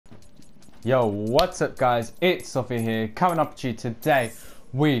Yo, what's up guys? It's Soffi here, coming up to you today.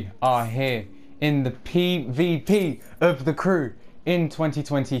 We are here in the PvP of the crew in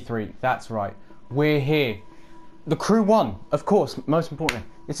 2023. That's right, we're here. The crew 1, of course, most importantly.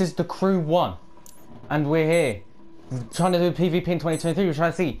 This is the crew 1. And we're here, trying to do PvP in 2023. We're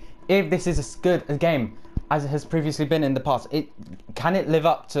trying to see if this is as good a game as it has previously been in the past. Can it live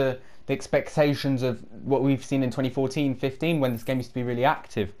up to the expectations of what we've seen in 2014-15 when this game used to be really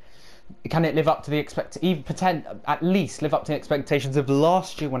active? Can it live up to the at least live up to the expectations of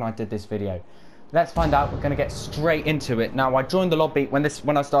last year when I did this video? Let's find out. We're going to get straight into it. Now, I joined the lobby when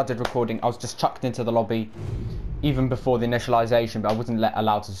I started recording. I was just chucked into the lobby even before the initialization, but I wasn't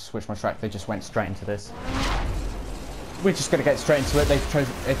allowed to switch my track. They just went straight into this. We're just going to get straight into it.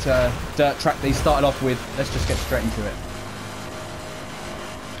 It's a dirt track they started off with. Let's just get straight into it.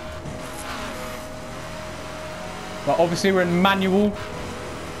 Well, obviously we're in manual.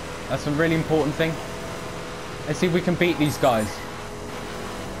 That's a really important thing. Let's see if we can beat these guys.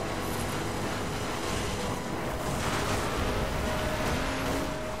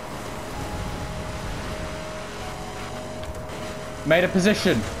 Made a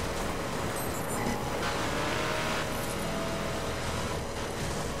position.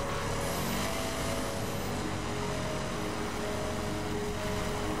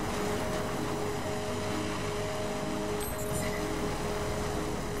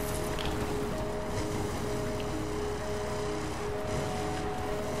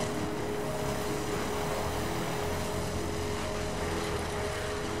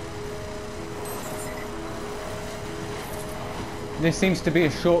 This seems to be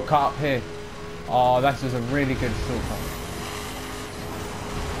a shortcut up here. Oh, this is a really good shortcut.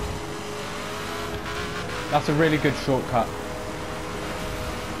 That's a really good shortcut.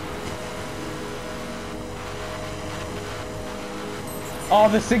 Oh,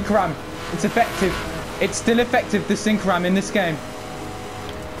 the sync ram. It's effective. It's still effective, the sync ram in this game.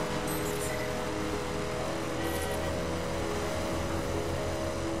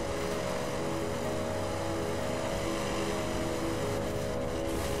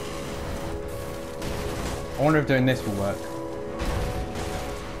 I wonder if doing this will work.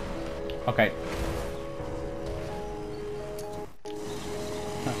 Okay.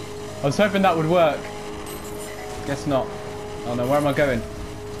 I was hoping that would work. Guess not. Oh no, where am I going?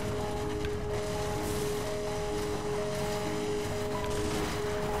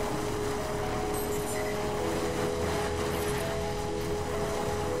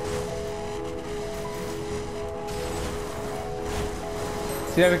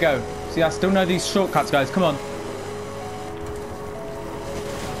 See, there we go. See, I still know these shortcuts, guys. Come on.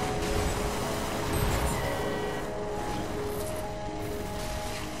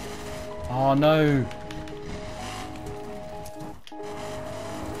 Oh, no.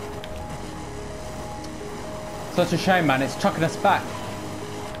 Such a shame, man. It's chucking us back.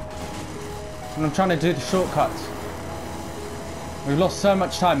 And I'm trying to do the shortcuts. We've lost so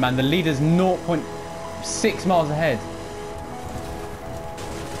much time, man. The leader's 0.6 miles ahead.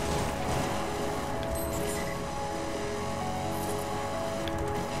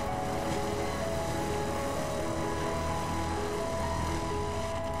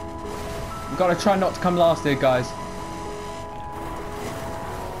 We've got to try not to come last here, guys.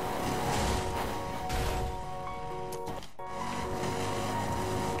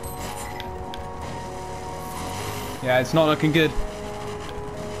 Yeah, it's not looking good.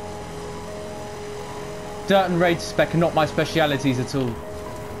 Dirt and raid spec are not my specialities at all.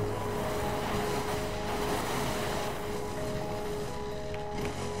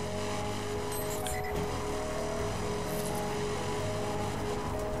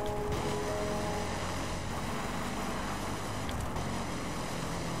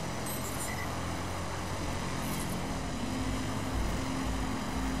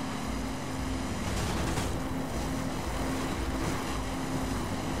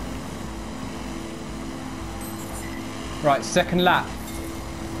 Right, second lap.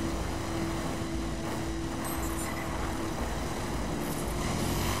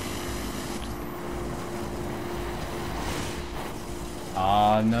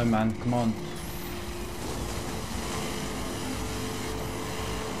 Ah, no, man. Come on.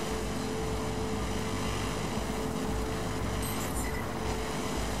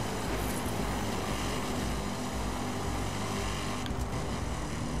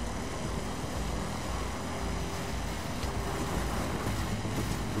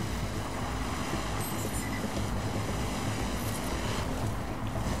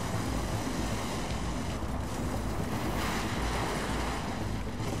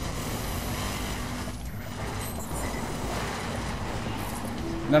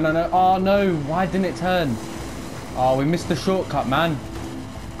 No, no, no. Oh, no. Why didn't it turn? Oh, we missed the shortcut, man.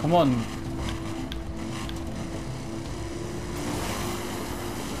 Come on.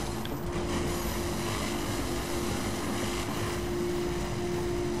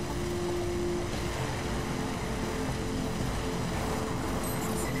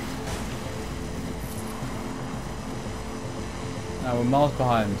 No, we're miles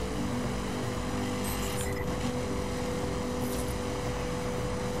behind.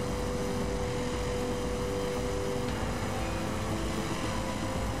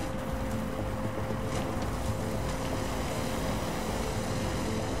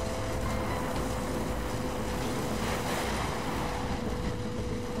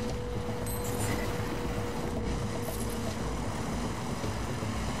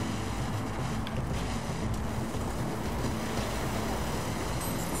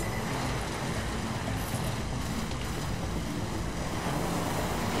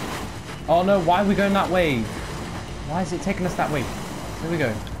 Oh no, why are we going that way? Why is it taking us that way? There we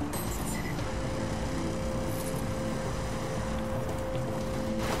go.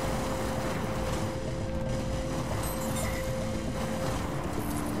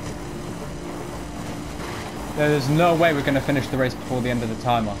 There's no way we're going to finish the race before the end of the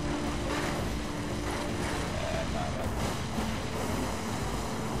timer.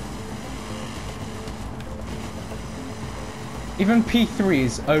 Even P3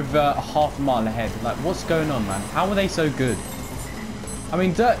 is over a half a mile ahead. Like, what's going on, man? How are they so good? I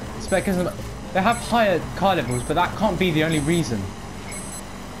mean, dirt spec isn't... They have higher car levels, but that can't be the only reason.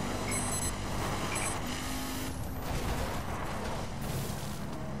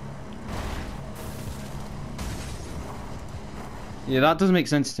 Yeah, that doesn't make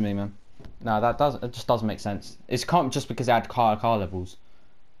sense to me, man. No, it just doesn't make sense. It can't just because they had higher car levels.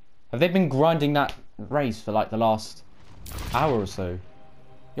 Have they been grinding that race for like the last hour or so?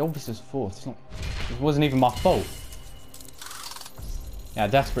 The obvious is fourth. It wasn't even my fault. Yeah, I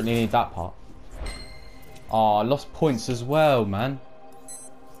desperately need that part. Oh, I lost points as well, man.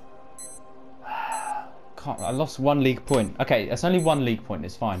 I lost 1 league point. Okay, it's only 1 league point.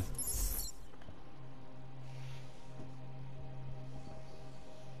 It's fine.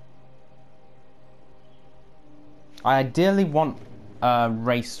 I ideally want a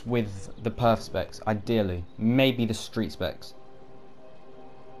race with the perf specs. Ideally. Maybe the street specs.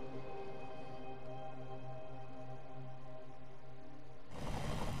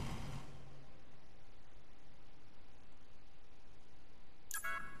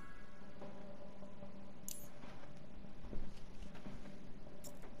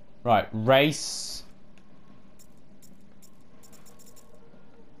 Right, race.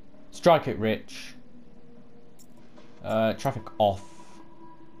 Strike it rich. Traffic off.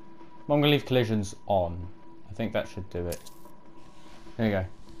 I'm gonna leave collisions on. I think that should do it. There you go.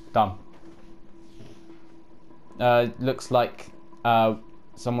 Done. Looks like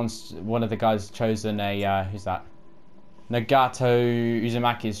one of the guys chosen a who's that? Nagato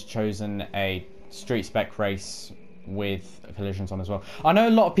Uzumaki's chosen a street spec race with collisions on as well. I know a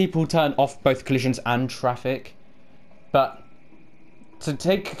lot of people turn off both collisions and traffic, but to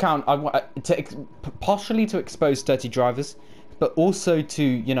take account, partially to expose dirty drivers, but also to,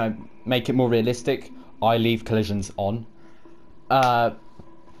 you know, make it more realistic, I leave collisions on. Yeah,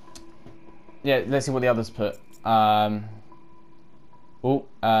 let's see what the others put.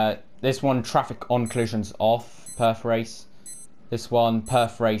 This one, traffic on, collisions off, perf race. This one,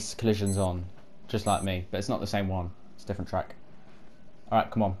 perf race, collisions on. Just like me, but it's not the same one. It's a different track. Alright,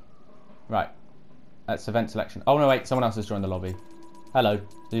 come on. Right. That's event selection. Oh no, wait, someone else has joined the lobby. Hello.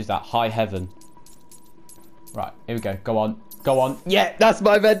 Who's that? High Heaven. Right, here we go. Go on. Go on. Yeah, that's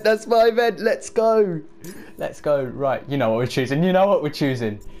my event. That's my event. Let's go. Let's go. Right, you know what we're choosing. You know what we're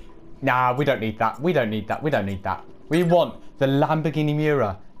choosing. Nah, we don't need that. We don't need that. We don't need that. We want the Lamborghini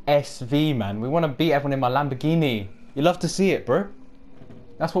Miura SV, man. We want to beat everyone in my Lamborghini. You love to see it, bro.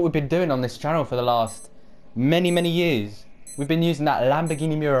 That's what we've been doing on this channel for the last many, many years. We've been using that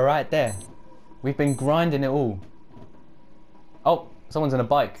Lamborghini Miura right there. We've been grinding it all. Oh, someone's on a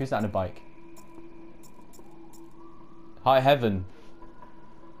bike. Who's that on a bike? High Heaven.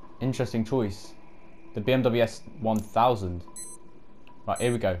 Interesting choice. The BMW S1000. Right,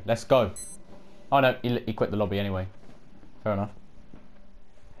 here we go. Let's go. Oh no, he quit the lobby anyway. Fair enough.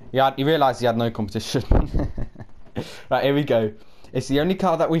 Yeah, he realised he had no competition. Right, here we go. It's the only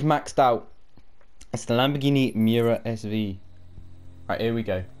car that we've maxed out. It's the Lamborghini Miura SV. Right, here we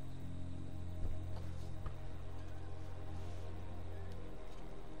go.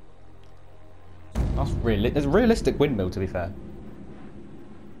 That's really... There's a realistic windmill, to be fair.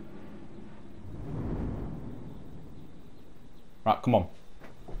 Right, come on.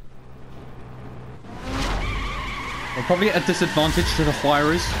 We're probably at a disadvantage to the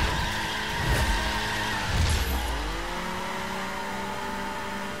Flyers.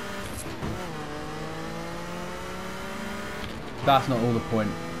 That's not all the point.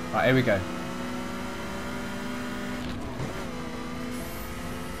 Right, here we go.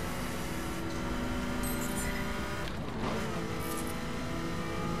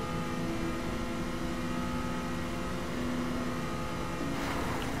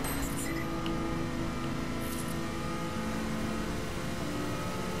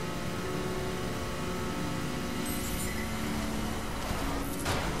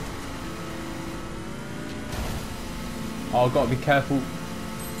 Oh, I've got to be careful.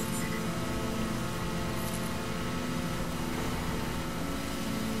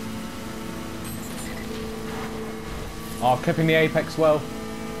 Oh, clipping the apex well.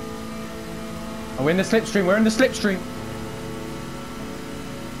 Oh, we're in the slipstream. We're in the slipstream.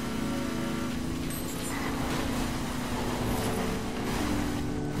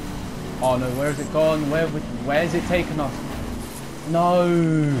 Oh no, where has it gone? Where's it taken us?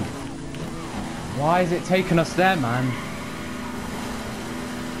 No. Why is it taking us there, man?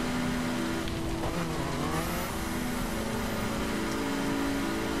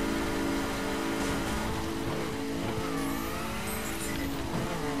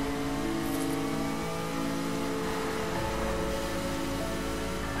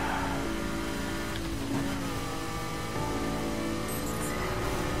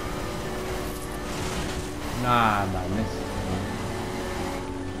 Nah, man, this...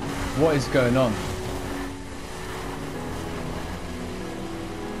 What is going on?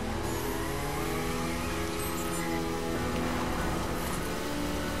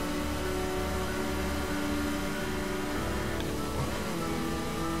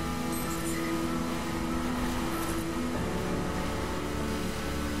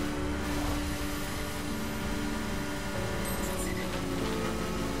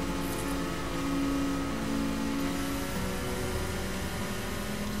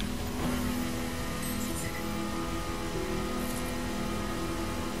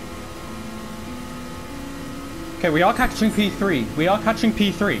 Okay, we are catching P3. We are catching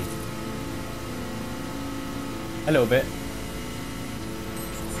P3. A little bit.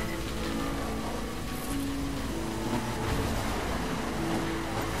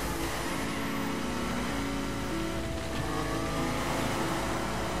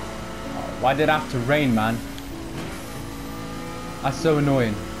 Oh, why did it have to rain, man? That's so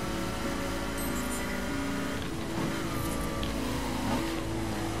annoying.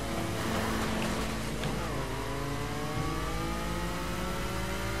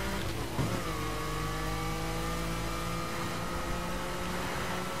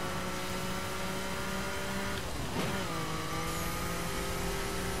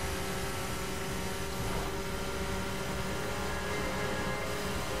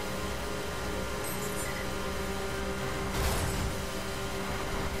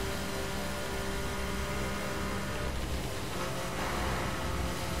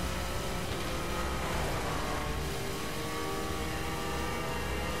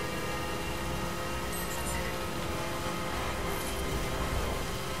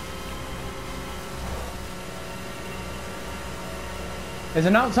 There's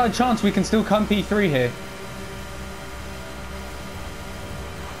an outside chance we can still come P3 here.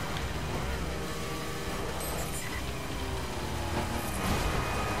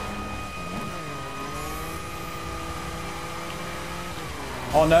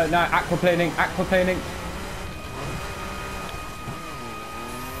 Oh no, no, aquaplaning, aquaplaning.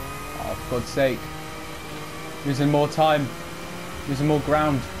 Oh, for God's sake. Losing more time. Losing more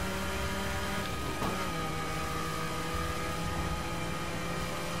ground.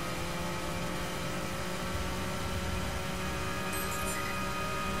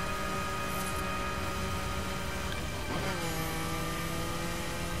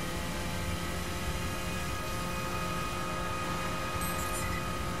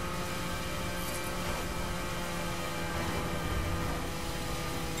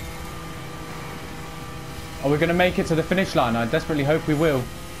 Are we going to make it to the finish line? I desperately hope we will.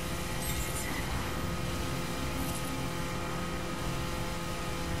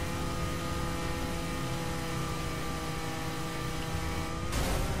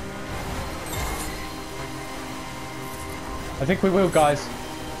 I think we will, guys.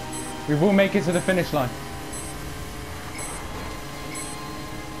 We will make it to the finish line.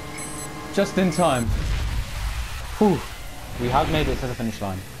 Just in time. Whew. We have made it to the finish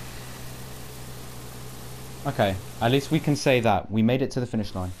line. Okay, at least we can say that. We made it to the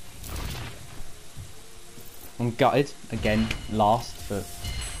finish line. I'm gutted, again, last, but...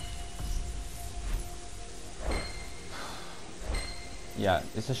 Yeah,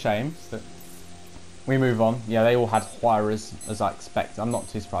 it's a shame, but we move on. Yeah, they all had Huayras, as I expect. I'm not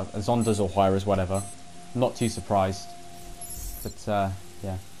too surprised. Zondas or Huayras, whatever. Not too surprised. But,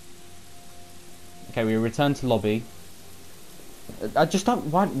 yeah. Okay, we return to lobby. I just don't...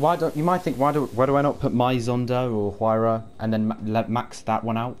 Why don't... You might think, why do I not put my Zonda or Huayra and then max that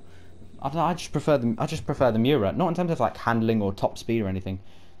one out? I don't know, I just prefer the Mura. Not in terms of, like, handling or top speed or anything.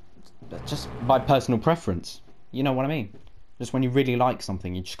 Just by personal preference. You know what I mean? Just when you really like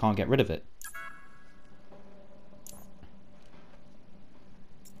something, you just can't get rid of it.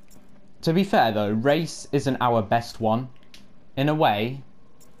 To be fair, though, Race isn't our best one. In a way,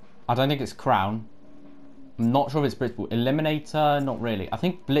 I don't think it's Crown. I'm not sure if it's Blitz Brawl. Eliminator, not really. I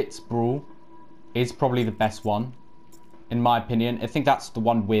think Blitz Brawl is probably the best one, in my opinion. I think that's the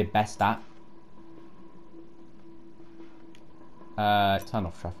one we're best at. Turn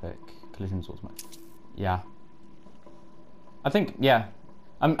off traffic. Collisions automatic. Yeah. I think, yeah.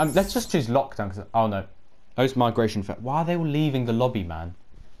 Let's just choose lockdown. Cause, oh, no. Host migration. Why are they all leaving the lobby, man?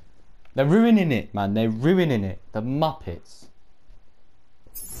 They're ruining it, man. They're ruining it. The Muppets.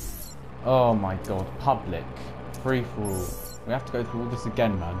 Oh, my God. Public. Free for all. We have to go through all this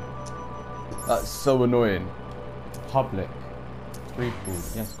again, man. That's so annoying. Public. Free for all.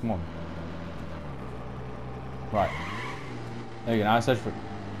 Yes, come on. Right. There you go. Now I search for it.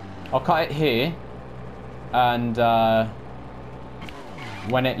 I'll cut it here. And,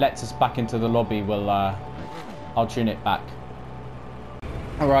 when it lets us back into the lobby, I'll tune it back.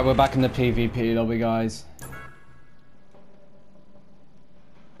 Alright, we're back in the PvP lobby, guys.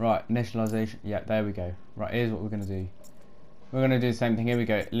 Right, initialization. Yeah, there we go. Right, here's what we're going to do. We're going to do the same thing. Here we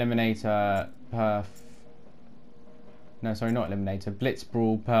go. Eliminator, perf. No, sorry, not Eliminator. Blitz,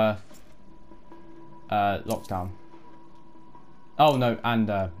 Brawl, perf. Lockdown. Oh, no, and,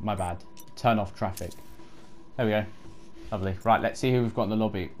 my bad. Turn off traffic. There we go. Lovely. Right, let's see who we've got in the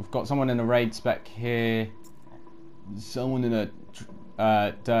lobby. We've got someone in a raid spec here. Someone in a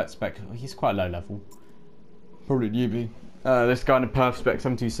dirt spec. Oh, he's quite low level. Probably a newbie. This guy in a perf spec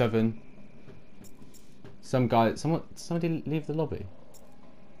 727. Some guy. Somebody leave the lobby.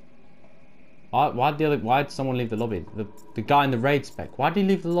 Why'd someone leave the lobby? The guy in the raid spec. Why'd he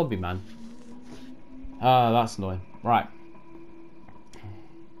leave the lobby, man? That's annoying. Right.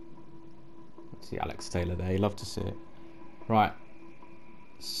 Let's see Alex Taylor there. You love to see it. Right.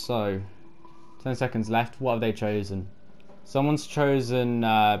 So, 10 seconds left. What have they chosen? Someone's chosen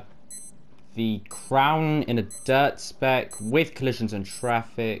the Crown in a dirt spec with collisions and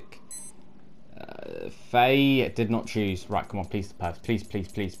traffic. Faye did not choose. Right, come on, please, the perf. Please, please,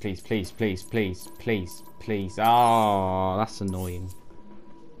 please, please, please, please, please, please, please. Oh, that's annoying.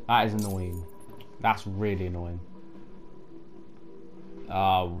 That is annoying. That's really annoying.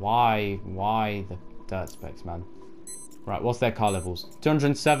 Why the dirt specs, man? Right, what's their car levels?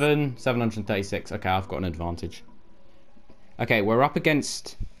 207, 736. Okay, I've got an advantage. Okay, we're up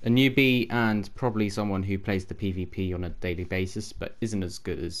against a newbie and probably someone who plays the PvP on a daily basis, but isn't as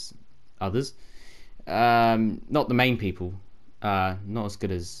good as others. Not the main people. Not as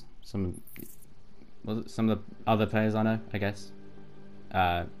good as some of the other players I know, I guess.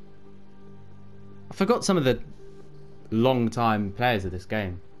 I forgot some of the long-time players of this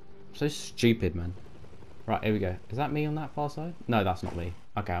game. I'm so stupid, man. Right, here we go. Is that me on that far side? No, that's not me.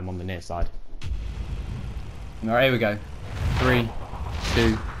 Okay, I'm on the near side. Alright, here we go. 3,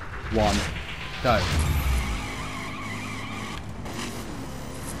 2, 1, go.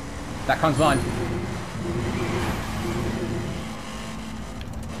 That comes mine.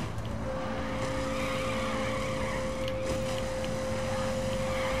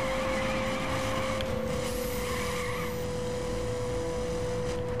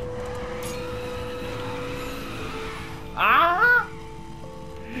 Ah!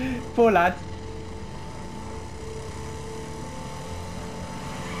 Poor lad.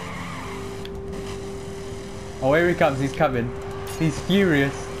 Oh, here he comes. He's coming. He's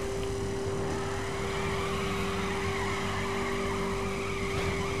furious.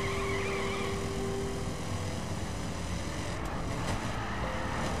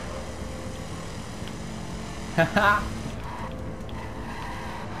 Haha.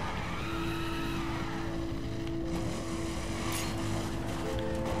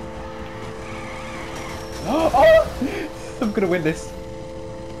 Oh! I'm gonna win this.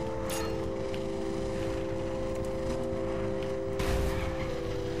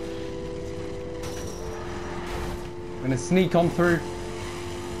 I'm gonna sneak on through.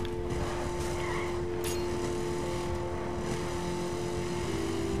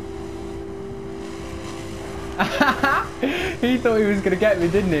 He thought he was gonna get me,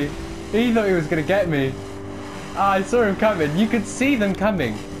 didn't he? He thought he was gonna get me. Ah, I saw him coming. You could see them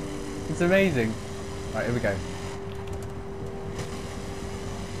coming. It's amazing. Right, here we go.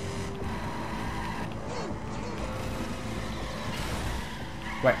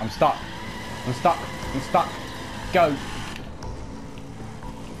 Wait, I'm stuck. I'm stuck. I'm stuck. Go.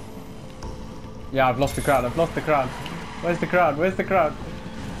 Yeah, I've lost the crowd. I've lost the crowd. Where's the crowd? Where's the crowd?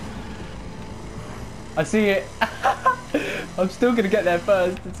 I see it. I'm still going to get there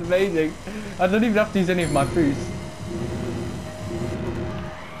first. It's amazing. I don't even have to use any of my boost.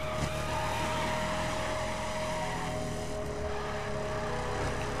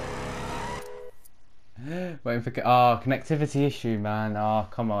 Waiting for... Oh, connectivity issue, man. Oh,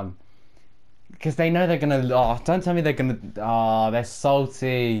 come on. Because they know they're going to... Oh, don't tell me they're going to... Oh, they're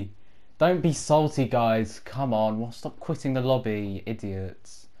salty. Don't be salty, guys. Come on. Well, stop quitting the lobby,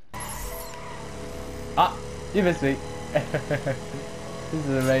 idiots. Ah, you missed me. This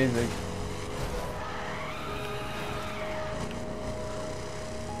is amazing.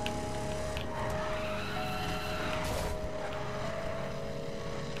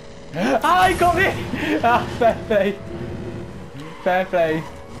 Ah, he got me! Ah, fair play. Fair play.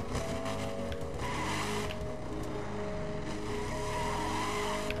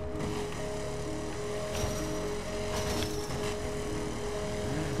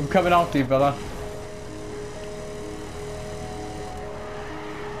 I'm coming after you, brother.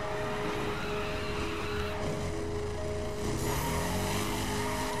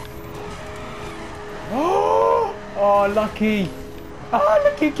 Oh, lucky. Oh,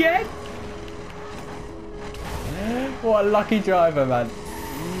 look again. What a lucky driver, man.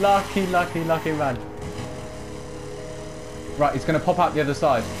 Lucky, lucky, lucky man. Right, he's going to pop out the other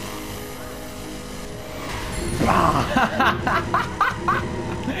side.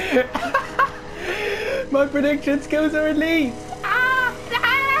 My prediction skills are elite.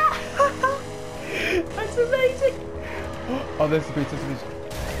 That's amazing. Oh, this is good. This is good.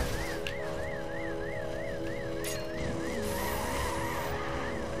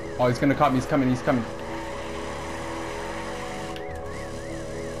 Oh, he's gonna cut me. He's coming. He's coming.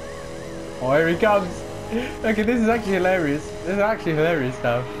 Oh, here he comes. Okay, this is actually hilarious. This is actually hilarious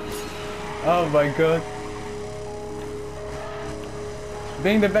now. Oh my god.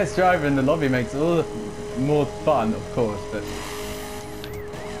 Being the best driver in the lobby makes it all the more fun, of course, but...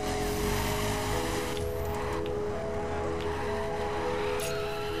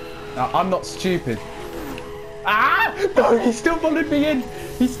 No, I'm not stupid. Ah! No, he still followed me in.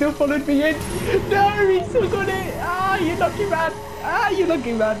 He still followed me in. No, he still got it. Ah, you lucky man. Ah, you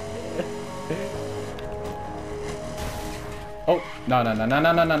lucky man. Oh, no, no, no, no,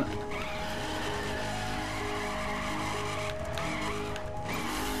 no, no, no.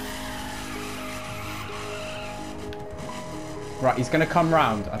 Right, he's gonna come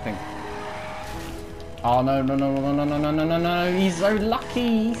round, I think. Oh no, no, no, no, no, no, no, no, no, no. He's so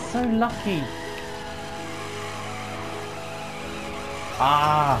lucky. He's so lucky.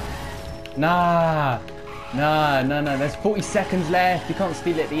 Ah, nah, nah, no, no. There's 40 seconds left. You can't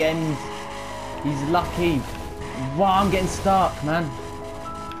steal it at the end. He's lucky. Wow, I'm getting stuck, man.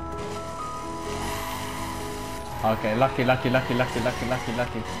 Okay, lucky, lucky, lucky, lucky, lucky, lucky,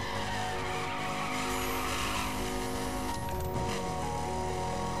 lucky.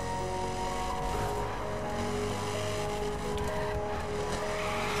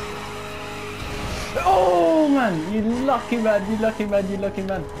 Oh man, you lucky man, you lucky man, you lucky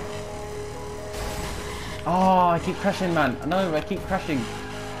man. Oh, I keep crashing, man. No, I keep crashing.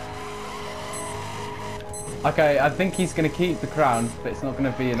 Okay, I think he's going to keep the crown, but it's not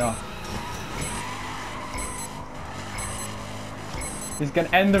going to be enough. He's going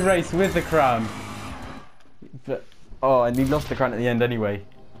to end the race with the crown. But, oh, and he lost the crown at the end anyway.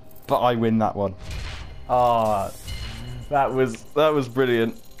 But I win that one. Oh, that was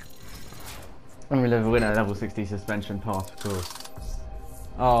brilliant. And we'll have a winner, level 60 suspension pass, of course.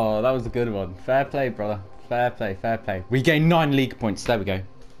 Oh, that was a good one. Fair play, brother. Fair play, fair play. We gained 9 league points. There we go.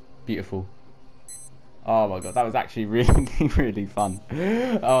 Beautiful. Oh my god, that was actually really, really fun.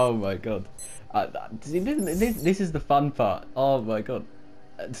 Oh my god. See, this is the fun part. Oh my god.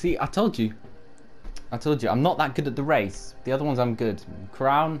 See, I told you. I'm not that good at the race. The other ones I'm good.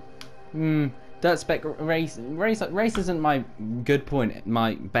 Crown? Dirt spec race isn't my good point.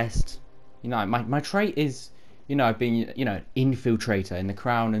 My best. You know, my trait is, you know, being, you know, infiltrator in the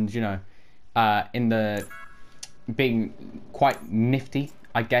crown and, you know, in the being quite nifty,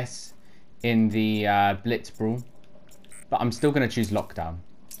 I guess, in the blitz brawl. But I'm still going to choose lockdown.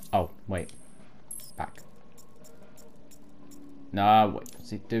 Oh, wait. Back. No, wait.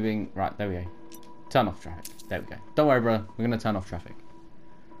 What's it doing? Right, there we go. Turn off traffic. There we go. Don't worry, bro. We're going to turn off traffic.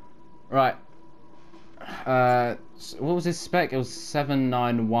 Right. What was his spec? It was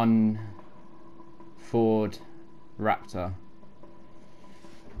 791 Ford Raptor.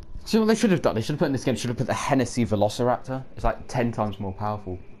 So what they should have done? They should have put in this game. Should have put the Hennessy Velociraptor. It's like 10 times more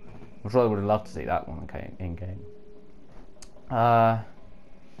powerful. I'm sure I would have loved to see that one in game. By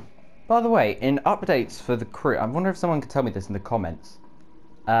the way, in updates for the crew, I wonder if someone could tell me this in the comments.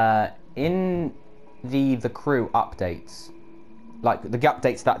 In the crew updates, like the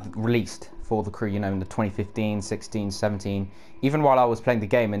updates that you for the crew, you know, in the 2015, 16, 17, even while I was playing the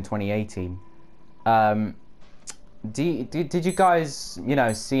game in 2018. Did you guys, you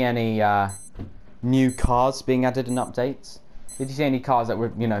know, see any new cars being added in updates? Did you see any cars that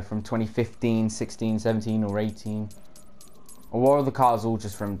were, you know, from 2015, 16, 17, or 18? Or were the cars all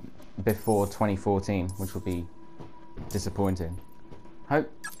just from before 2014, which would be disappointing? Hope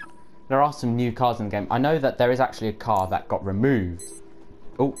there are some new cars in the game. I know that there is actually a car that got removed.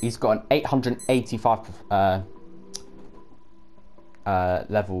 Oh, he's got an 885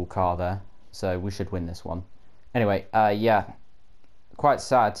 level car there, so we should win this one. Anyway, yeah, quite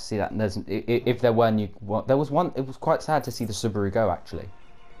sad to see that. If there were new, well, there was one. It was quite sad to see the Subaru go. Actually,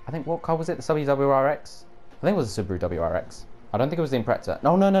 I think what car was it? The WRX. I think it was the Subaru WRX. I don't think it was the Impreza.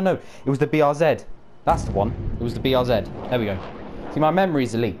 No. It was the BRZ. That's the one. It was the BRZ. There we go. See, my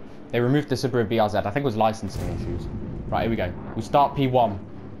memory's elite. They removed the Subaru BRZ. I think it was licensing issues. Right, here we go. We start P1.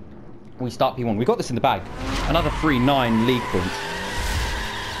 We got this in the bag. Another 3-9 league points.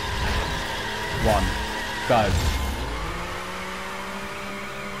 1. Go.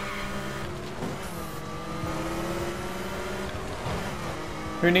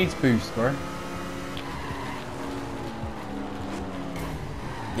 Who needs boost, bro?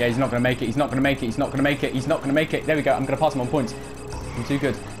 Yeah, he's not going to make it. He's not going to make it. He's not going to make it. He's not going to make it. There we go. I'm going to pass him on points. I'm too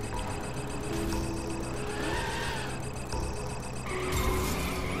good.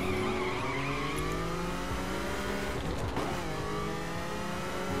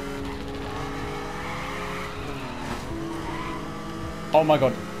 Oh my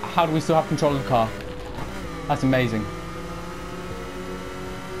god. How do we still have control of the car? That's amazing.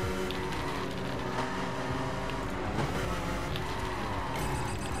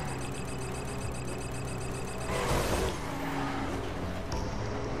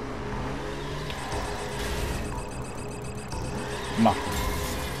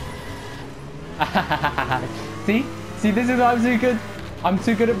 See, this is why I'm too good. I'm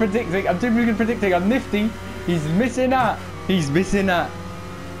too good at predicting. I'm too good at predicting. I'm nifty. He's missing that. He's missing that.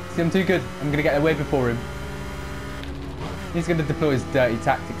 See, I'm too good. I'm gonna get away before him. He's gonna deploy his dirty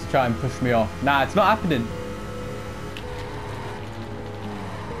tactics to try and push me off. Nah, it's not happening.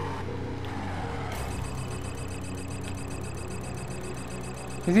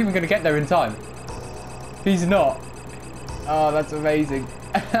 He's even gonna get there in time. He's not. Oh, that's amazing.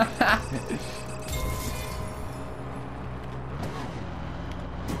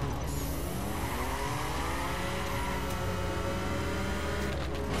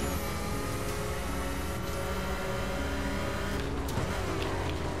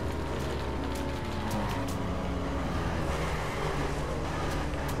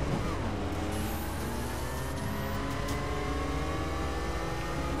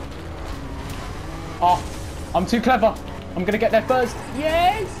 Oh, I'm too clever. I'm going to get there first.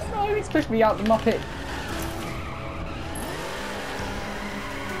 Yes! No, he's pushed me out the muppet.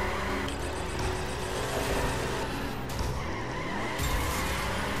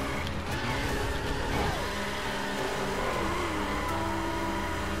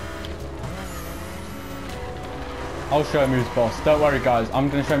 I'll show him who's boss. Don't worry, guys. I'm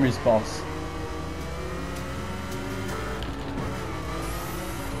going to show him who's boss.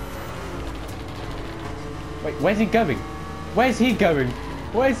 Wait, where's he going? Where's he going?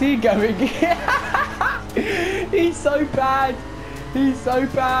 Where's he going? He's so bad. He's so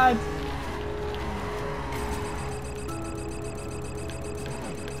bad.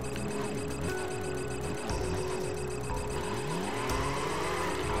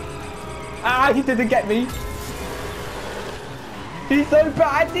 Ah, he didn't get me. He's so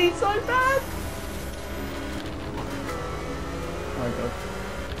bad. He's so bad. Oh my god.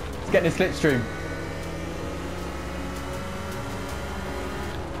 He's getting a slipstream.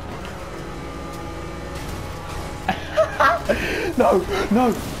 No,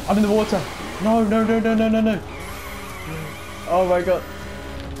 no, I'm in the water. No. Oh my god.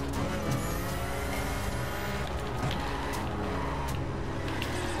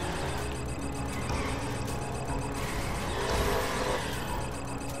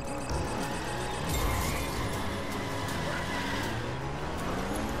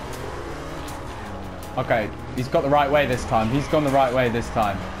 Okay, he's got the right way this time. He's gone the right way this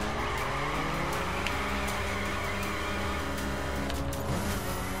time.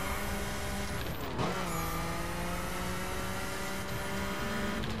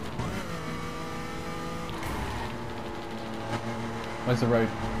 Where's the road?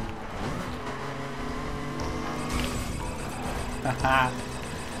 Haha.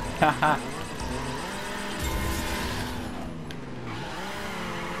 Haha.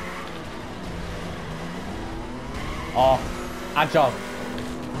 Oh, agile.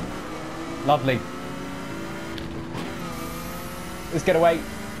 Lovely. Let's get away.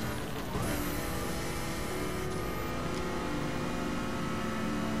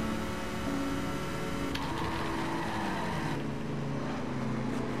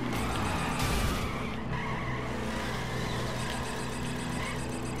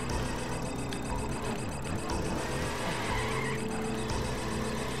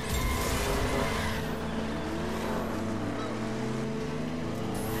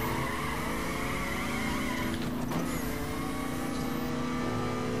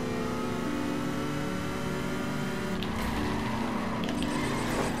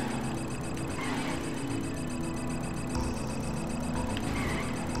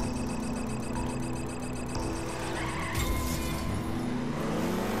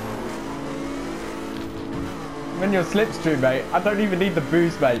 I'm in your slipstream, mate. I don't even need the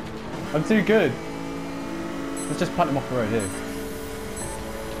boost, mate. I'm too good. Let's just punt him off the road here.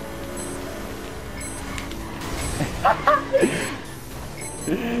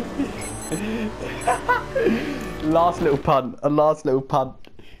 Last little punt. A last little punt.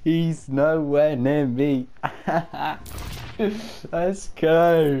 He's nowhere near me. Let's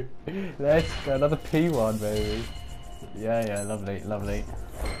go. Let's go. Another P1, baby. Yeah, lovely, lovely.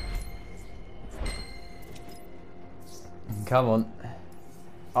 Come on.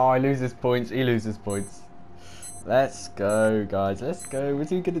 Oh, he loses points. He loses points. Let's go, guys. Let's go. We're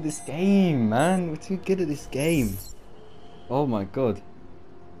too good at this game, man. We're too good at this game. Oh my god.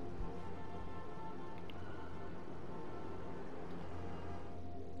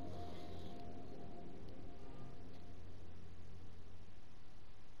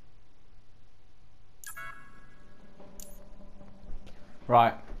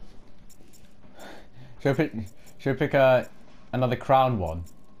 Right. Should we pick another crown one?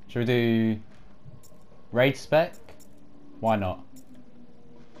 Should we do raid spec? Why not?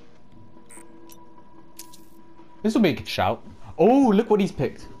 This will be a good shout. Oh, look what he's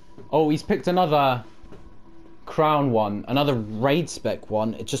picked. Oh, he's picked another crown one, another raid spec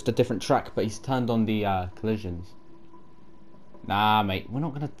one. It's just a different track, but he's turned on the collisions. Nah, mate, we're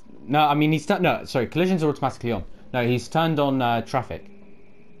not gonna. No, I mean no. Sorry, collisions are automatically on. No, he's turned on traffic.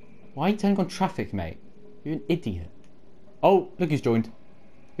 Why are you turning on traffic, mate? You're an idiot. Oh, look who's joined.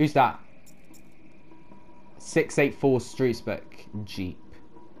 Who's that? 684 street spec Jeep.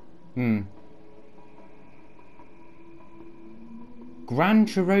 Grand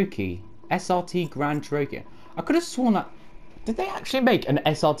Cherokee. SRT Grand Cherokee. I could have sworn that... Did they actually make an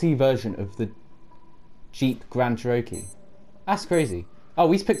SRT version of the Jeep Grand Cherokee? That's crazy.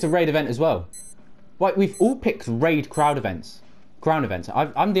 Oh, he's picked a raid event as well. Wait, we've all picked raid crown events.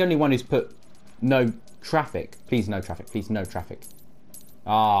 I'm the only one who's put no traffic. Please no traffic. Please no traffic.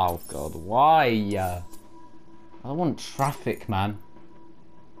 Oh god, why? I want traffic, man.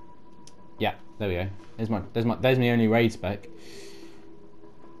 Yeah, there we go. There's my only raid spec.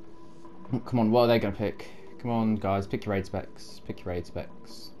 Come on, what are they gonna pick? Come on, guys, pick your raid specs. Pick your raid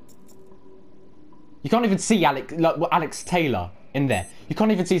specs. You can't even see Alex Taylor in there. You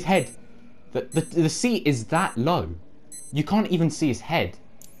can't even see his head. The seat is that low. You can't even see his head.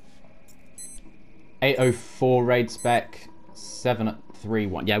 804 raid spec,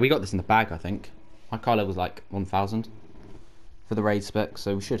 731. Yeah, we got this in the bag, I think. My car level's like 1000 for the raid spec,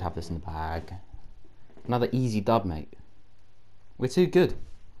 so we should have this in the bag. Another easy dub, mate. We're too good.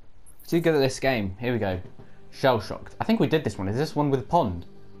 We're too good at this game. Here we go. Shell shocked. I think we did this one. Is this one with a pond?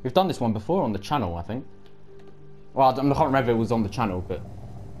 We've done this one before on the channel, I think. Well, I can't remember if it was on the channel, but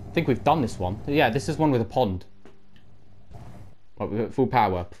I think we've done this one. Yeah, this is one with a pond. Right, we've got full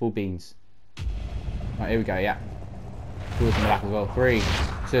power, full beans. Right, here we go, yeah. Tools in the back as well. 3,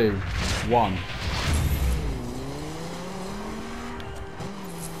 2, 1.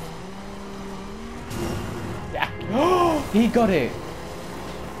 Yeah. Oh, he got it.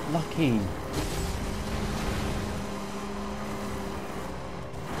 Lucky.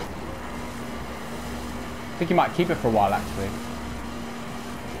 I think he might keep it for a while, actually.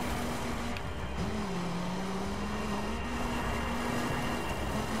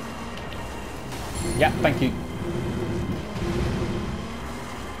 Yeah, thank you.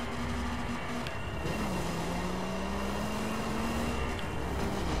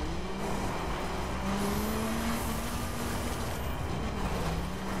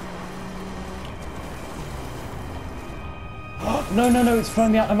 No, it's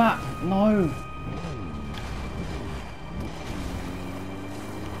throwing me out the map. No.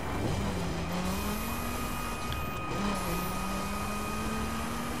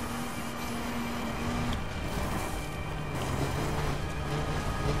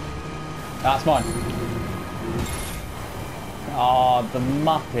 That's mine. Oh, the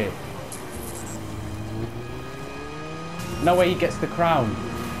Muppet. No way he gets the crown.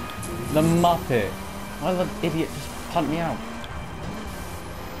 The Muppet. Why the idiot just punt me out?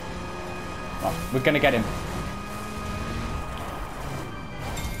 Oh, we're gonna get him.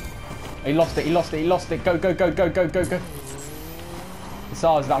 He lost it, he lost it, he lost it. Go, go, go, go, go, go, go. It's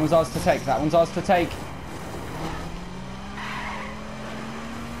ours, that one's ours to take, that one's ours to take.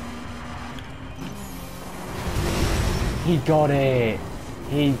 He got it.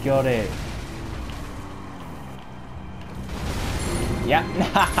 He got it. Yeah.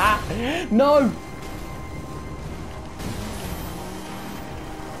 No.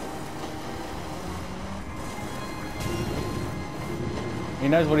 He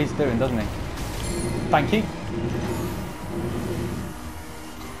knows what he's doing, doesn't he? Thank you.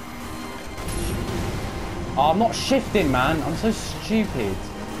 Oh, I'm not shifting, man. I'm so stupid.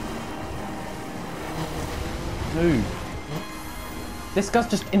 Move. This guy's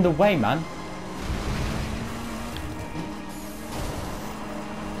just in the way, man.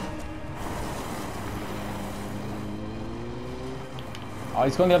 Oh,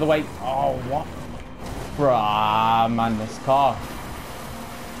 he's going the other way. Oh, what? Bruh, man, this car.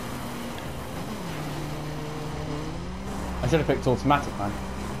 I should have picked automatic, man.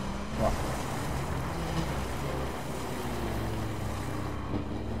 What?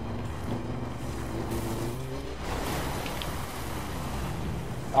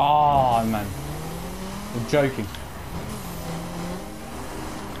 Oh, man. You're joking.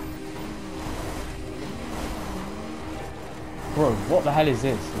 Bro, what the hell is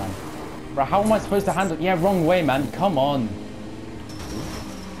this, man? Bro, how am I supposed to handle it? Yeah, wrong way, man. Come on.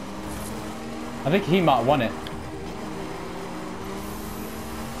 I think he might have won it.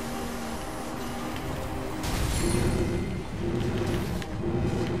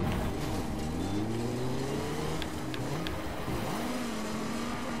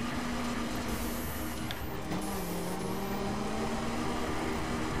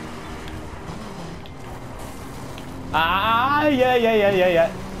 Ah, yeah.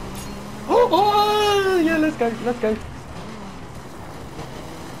 Oh, yeah, let's go, let's go.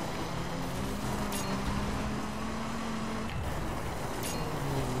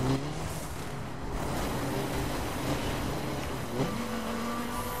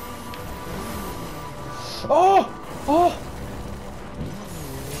 Oh.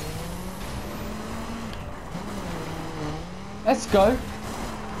 Let's go.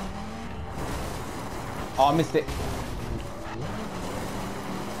 Oh, I missed it.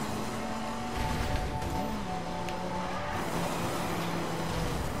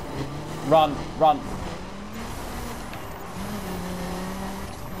 Run, run.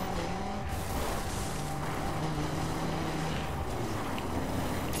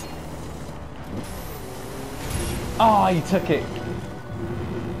 Oh, he took it.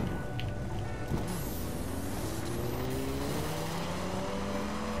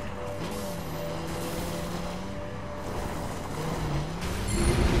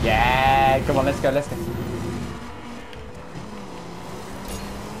 Yeah, come on, let's go, let's go.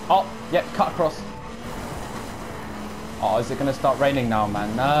 Oh, yep, cut across. Oh, is it going to start raining now,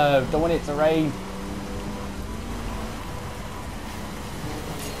 man? No, don't want it to rain.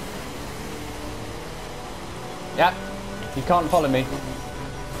 Yep, you can't follow me.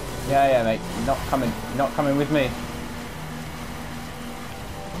 Yeah, mate, you're not coming with me.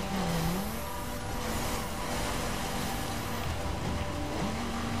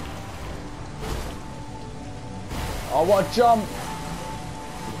 Oh, what a jump.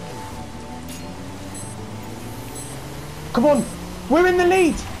 Come on, we're in the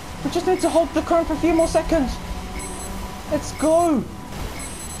lead. We just need to hold the current for a few more seconds. Let's go.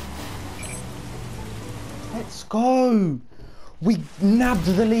 Let's go. We nabbed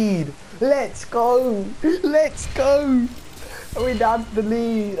the lead. Let's go. Let's go. We nabbed the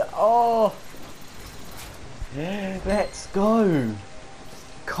lead. Oh. Let's go.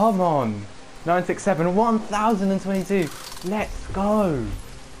 Come on. 967, 1022. Let's go.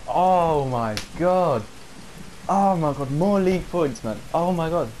 Oh my god. Oh my god, more league points, man. Oh my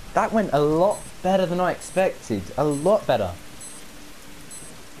god. That went a lot better than I expected. A lot better.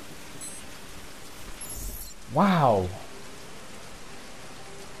 Wow.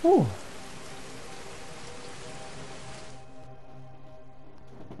 Ooh.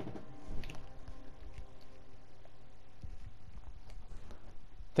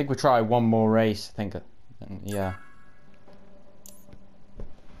 I think we'll try one more race, I think. Yeah.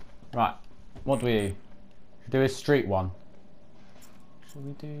 Right. What do we do? Should we do a street one? Should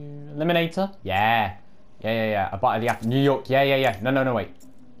we do Eliminator? Yeah. Yeah. A bite of the apple. New York. Yeah. No, wait.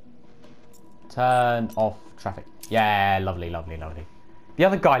 Turn off traffic. Yeah, lovely, lovely, lovely. The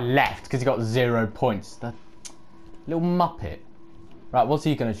other guy left because he got 0 points. The little muppet. Right, what's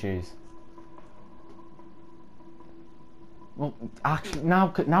he going to choose? Well, actually,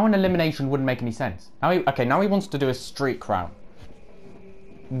 now an elimination wouldn't make any sense. Now he wants to do a street crown.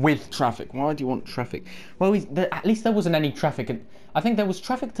 With traffic. Why do you want traffic? Well, at least there wasn't any traffic. I think there was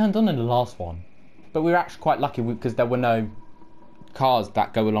traffic turned on in the last one. But we were actually quite lucky because there were no cars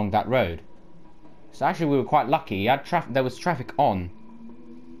that go along that road. So actually we were quite lucky. There was traffic on,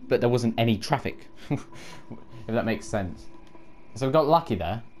 but there wasn't any traffic. If that makes sense. So we got lucky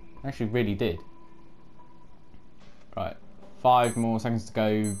there. Actually really did. Right. 5 more seconds to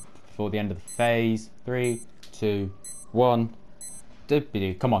go before the end of the phase. 3, 2, 1.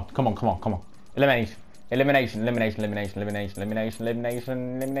 Come on, come on, come on, come on. Elimination. Elimination, elimination, elimination, elimination, elimination,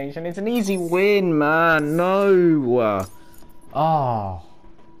 elimination, elimination. It's an easy win, man. No. Oh.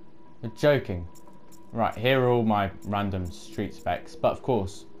 You're joking. Right, here are all my random street specs. But of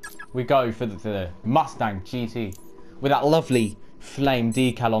course, we go for the Mustang GT with that lovely flame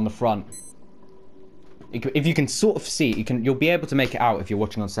decal on the front. If you can sort of see, you'll be able to make it out if you're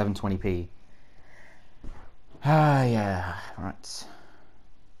watching on 720p. Ah, yeah. Right.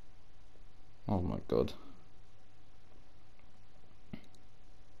 Oh my god.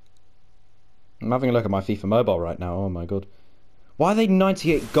 I'm having a look at my FIFA Mobile right now. Oh my god. Why are they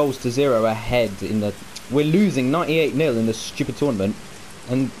 98 goals to 0 ahead in the... We're losing 98-0 in this stupid tournament,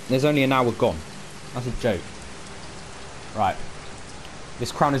 and there's only an hour gone. That's a joke. Right.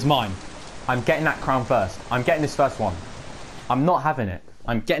 This crown is mine. I'm getting that crown first. I'm getting this first one. I'm not having it.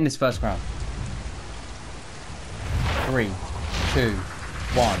 I'm getting this first crown. 3, 2,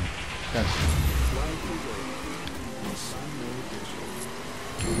 1, go.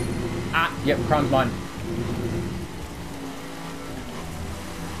 Ah, yep, crown's mine.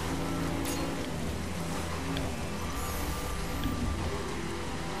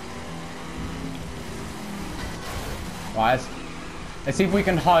 Right, let's see if we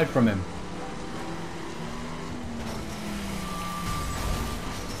can hide from him.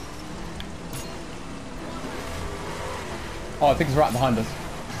 Oh, I think he's right behind us.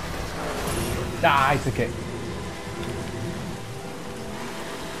 Ah, he took it.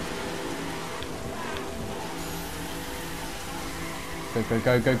 Go,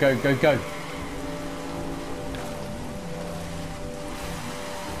 go, go, go, go, go, go.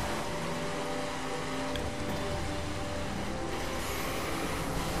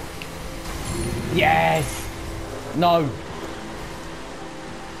 Yes! No!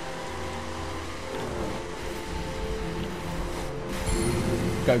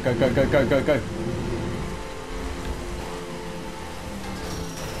 Go, go, go, go, go, go, go.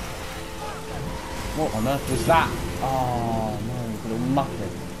 What on earth was that? Oh no, little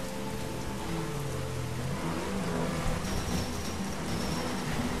muppet.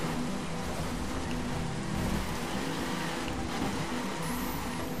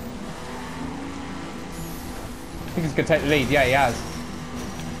 I think he's going to take the lead. Yeah, he has.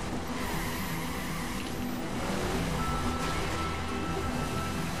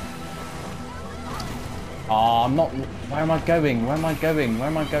 Oh, I'm not... Where am I going? Where am I going? Where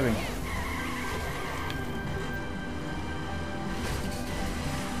am I going?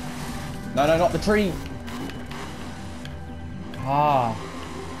 No, no, not the tree. Ah.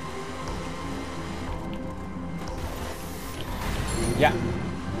 Yeah.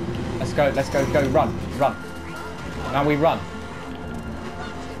 Let's go, go, run, run. Now we run.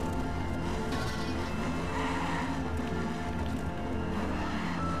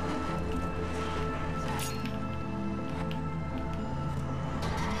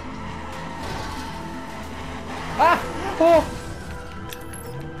 Ah! Oh!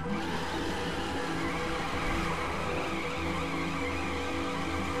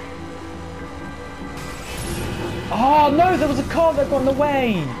 Oh no, there was a car that got in the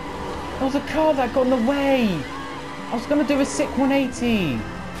way! There was a car that got in the way! I was gonna do a sick 180!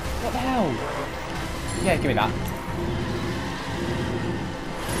 What the hell? Yeah, give me that.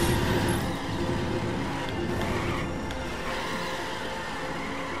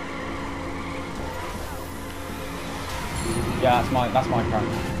 Yeah, that's my crown.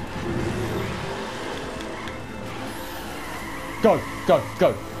 Go, go,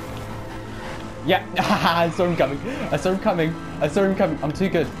 go! Yeah, I saw him coming. I saw him coming. I saw him coming. I'm too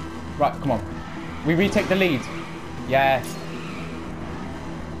good. Right, come on. We retake the lead. Yes.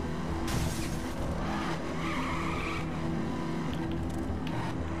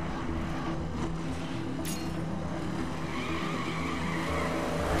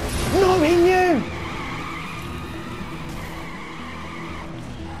 No, he knew!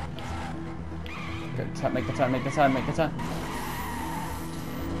 turn, make the turn, make the turn, make the turn.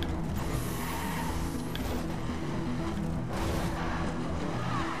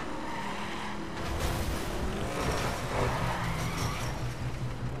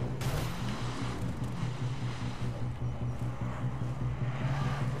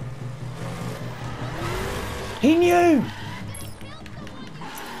 He knew!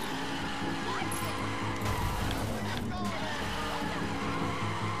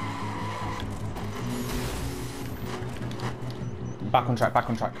 Back on track, back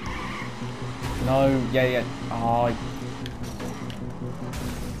on track. No, yeah. Oh.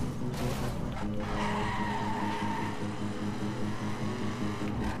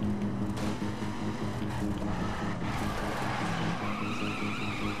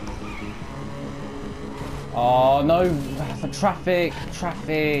 Oh no, for traffic.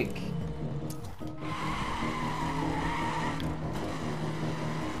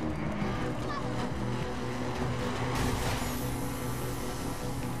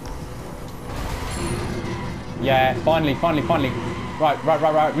 Yeah, finally.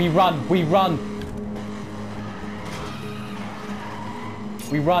 Right. We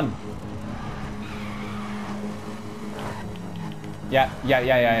run. Yeah.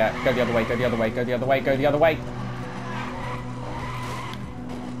 Go the other way.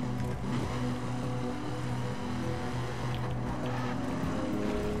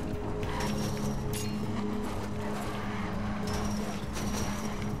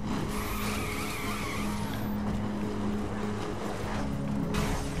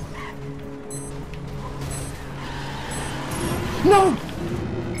 No!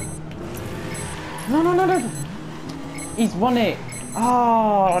 No. He's won it.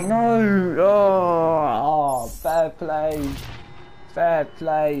 Oh, no. Oh, fair play.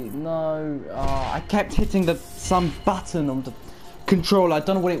 No. Oh, I kept hitting some button on the controller. I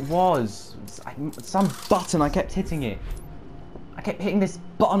don't know what it was. Some button. I kept hitting it. I kept hitting this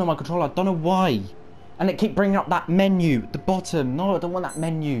button on my controller. I don't know why. And it kept bringing up that menu at the bottom. No, I don't want that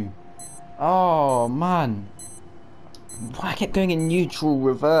menu. Oh, man. I kept going in neutral,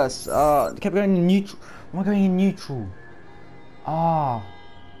 reverse. I kept going in neutral. Why am I going in neutral? Ah.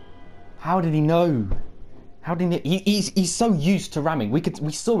 How did he know? How did he's so used to ramming. We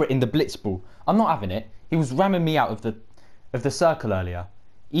saw it in the blitzball. I'm not having it. He was ramming me out of the circle earlier.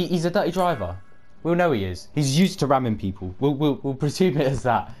 He's a dirty driver. We'll know he is. He's used to ramming people. We'll presume it as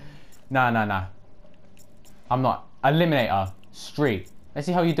that. Nah. I'm not. Eliminator. Street. Let's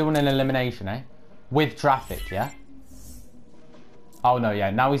see how you do on an elimination, eh? With traffic, yeah? Oh no, yeah.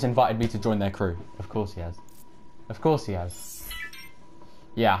 Now he's invited me to join their crew. Of course he has.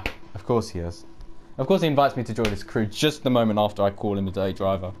 Yeah, of course he has. Of course he invites me to join his crew just the moment after I call him a dirty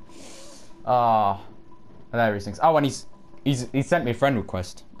driver. Ah, hilarious things. Oh, and he's sent me a friend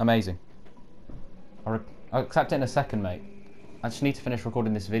request. Amazing. I'll accept it in a second, mate. I just need to finish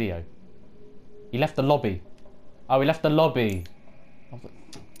recording this video. He left the lobby. Oh, he left the lobby.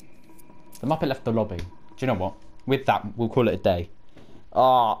 The Muppet left the lobby. Do you know what? With that, we'll call it a day.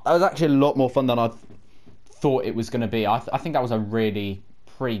 Ah, that was actually a lot more fun than I thought it was going to be. I think that was a really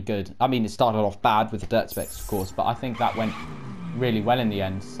pretty good. I mean, it started off bad with the dirt specs, of course, but I think that went really well in the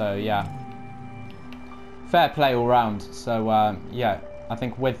end. So yeah, fair play all round. So yeah, I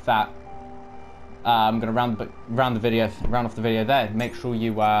think with that, I'm going to round off the video there. Make sure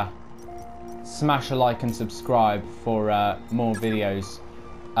you smash a like and subscribe for more videos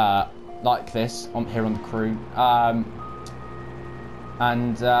like this here on the crew.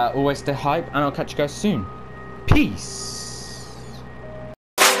 And always stay hype, and I'll catch you guys soon. Peace.